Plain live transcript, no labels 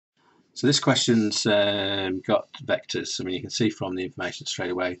So this question's got vectors. I mean, you can see from the information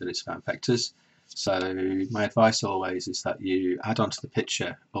straight away that it's about vectors. So my advice always is that you add onto the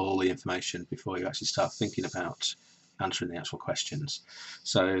picture all the information before you actually start thinking about answering the actual questions.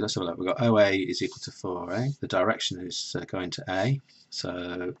 So let's have a look. We've got OA is equal to 4A. The direction is going to A.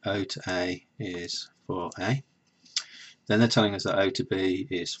 So O to A is 4A. Then they're telling us that O to B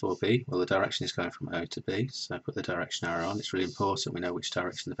is 4B. Well, the direction is going from O to B, so put the direction arrow on. It's really important we know which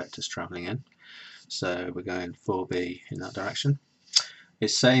direction the vector is travelling in. So we're going 4B in that direction.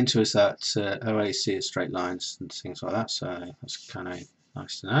 It's saying to us that OAC is straight lines and things like that, so that's kind of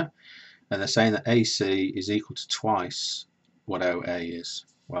nice to know. And they're saying that AC is equal to twice what OA is.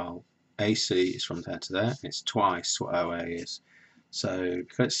 Well, AC is from there to there, and it's twice what OA is. So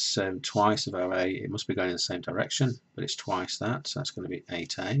because it's twice of OA, it must be going in the same direction, but it's twice that, so that's going to be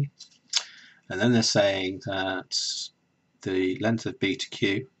 8A. And then they're saying that the length of B to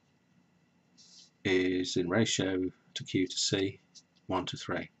Q is in ratio to Q to C, 1 to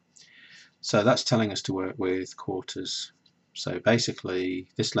 3. So that's telling us to work with quarters. So basically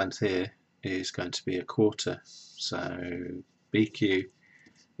this length here is going to be a quarter. So BQ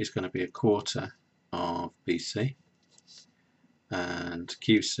is going to be a quarter of BC, and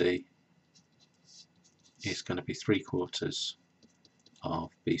QC is going to be 3/4 of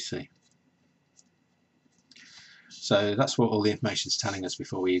BC. So that's what all the information is telling us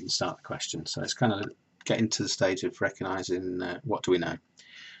before we even start the question. So it's kind of getting to the stage of recognising what do we know.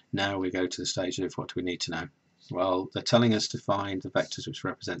 Now we go to the stage of what do we need to know. Well, they're telling us to find the vectors which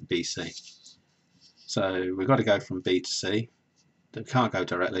represent BC. So we've got to go from B to C. We can't go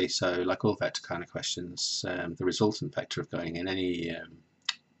directly, so like all vector kind of questions, the resultant vector of going in any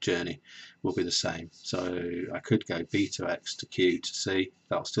journey will be the same. So I could go B to X to Q to C,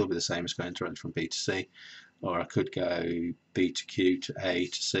 that'll still be the same as going directly from B to C, or I could go B to Q to A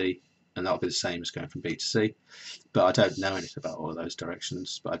to C, and that'll be the same as going from B to C. But I don't know anything about all of those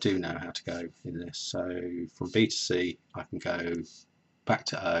directions, but I do know how to go in this. So from B to C I can go back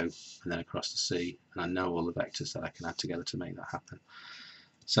to O and then across to C, and I know all the vectors that I can add together to make that happen.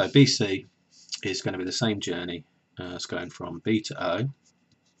 So BC is going to be the same journey as going from B to O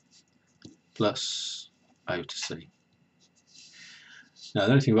plus O to C. Now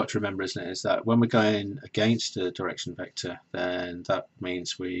the only thing we've got to remember, isn't it, is that when we're going against a direction vector, then that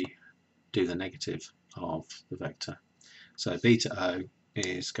means we do the negative of the vector. So B to O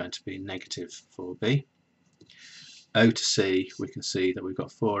is going to be negative 4B. O to C, we can see that we've got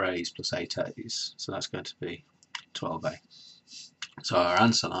 4A's plus 8A's, so that's going to be 12A. So our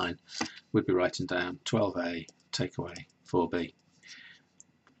answer line would be writing down 12A, take away 4B.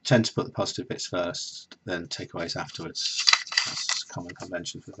 Tend to put the positive bits first, then takeaways afterwards. That's a common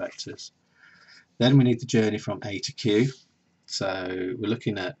convention for vectors. Then we need the journey from A to Q. So we're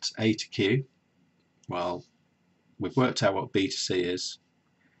looking at A to Q. Well, we've worked out what B to C is.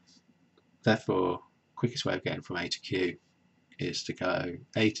 Therefore, quickest way of getting from A to Q is to go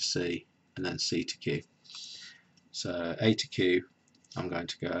A to C and then C to Q. So A to Q, I'm going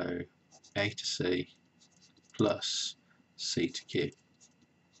to go A to C plus C to Q.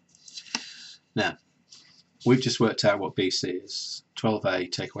 Now, we've just worked out what BC is,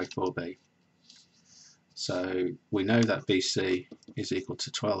 12A take away 4B. So we know that BC is equal to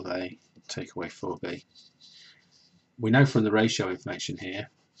 12A take away 4B. We know from the ratio information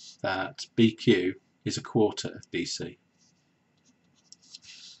here that BQ is a quarter of BC.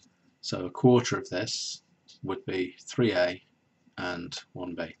 So a quarter of this would be 3A and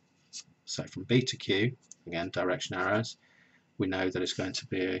 1B. So from B to Q, again direction arrows, we know that it's going to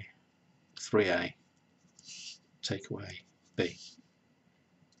be 3A take away B.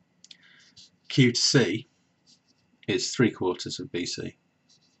 Q to C is 3/4 of BC.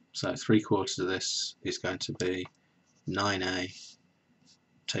 So 3/4 of this is going to be 9A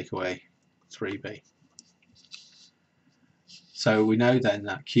take away 3B. So we know then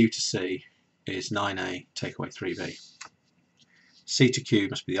that Q to C is 9A take away 3B. C to Q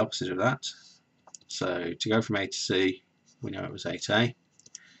must be the opposite of that. So to go from A to C, we know it was 8A.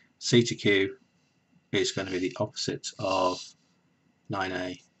 C to Q is going to be the opposite of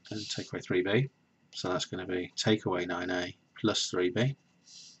 9A and take away 3B. So that's going to be take away 9A plus 3B.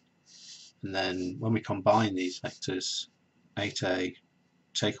 And then when we combine these vectors, 8A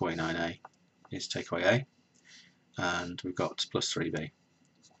take away 9A is take away A, and we've got plus 3B.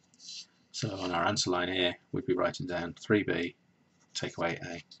 So on our answer line here, we'd be writing down 3B take away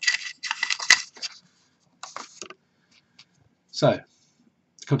A. So,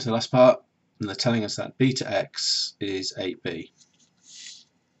 to come to the last part, and they're telling us that B to X is 8B.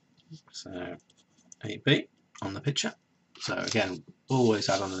 So 8B on the picture. So again, always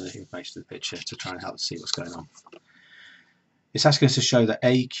add on the information to the picture to try and help see what's going on. It's asking us to show that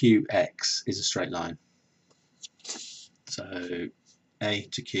AQX is a straight line. So A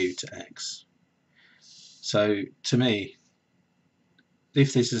to Q to X. So to me,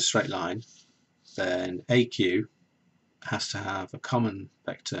 if this is a straight line, then AQ has to have a common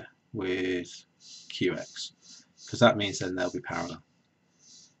vector with QX, because that means then they'll be parallel.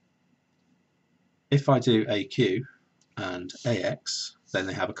 If I do AQ and AX, then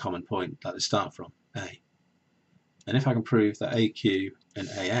they have a common point that they start from, A. And if I can prove that AQ and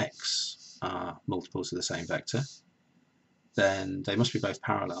AX are multiples of the same vector, then they must be both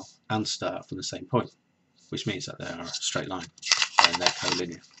parallel and start from the same point, which means that they are a straight line and they're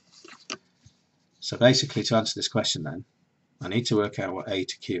collinear. So basically, to answer this question then, I need to work out what A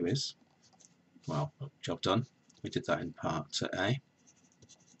to Q is. Well, job done. We did that in part A.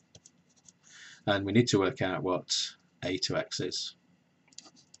 And we need to work out what A to X is.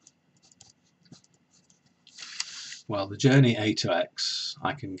 Well, the journey A to X,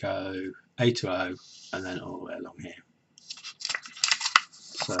 I can go A to O and then all the way along here.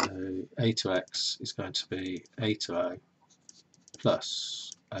 So A to X is going to be A to O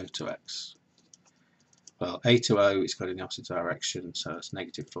plus O to X. Well, A to O is going in the opposite direction, so it's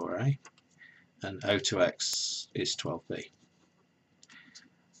negative 4A, and O to X is 12B.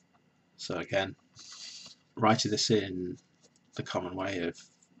 So again, writing this in the common way of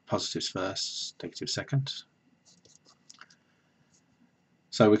positives first, negatives second.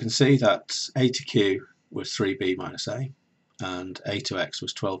 So we can see that A to Q was 3B minus A, and A to X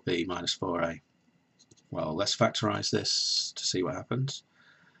was 12B minus 4A. Well, let's factorise this to see what happens.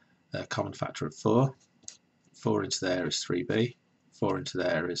 A common factor of 4. 4 into there is 3B, 4 into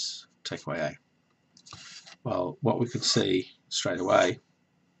there is take away A. Well, what we could see straight away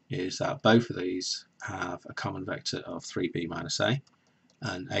is that both of these have a common vector of 3B minus A,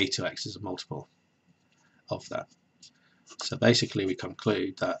 and A to X is a multiple of that. So basically we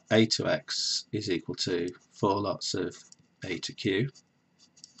conclude that A to X is equal to 4 lots of A to Q,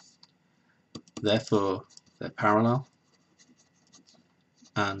 therefore they're parallel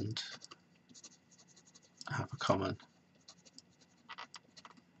and have a common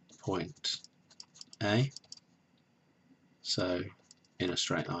point A, so in a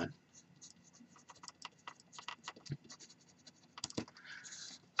straight line.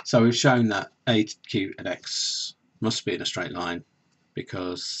 So we've shown that A, Q and X must be in a straight line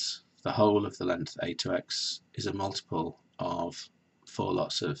because the whole of the length A to X is a multiple of 4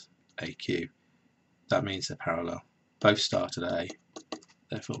 lots of AQ. That means they're parallel. Both start at A,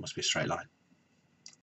 therefore it must be a straight line.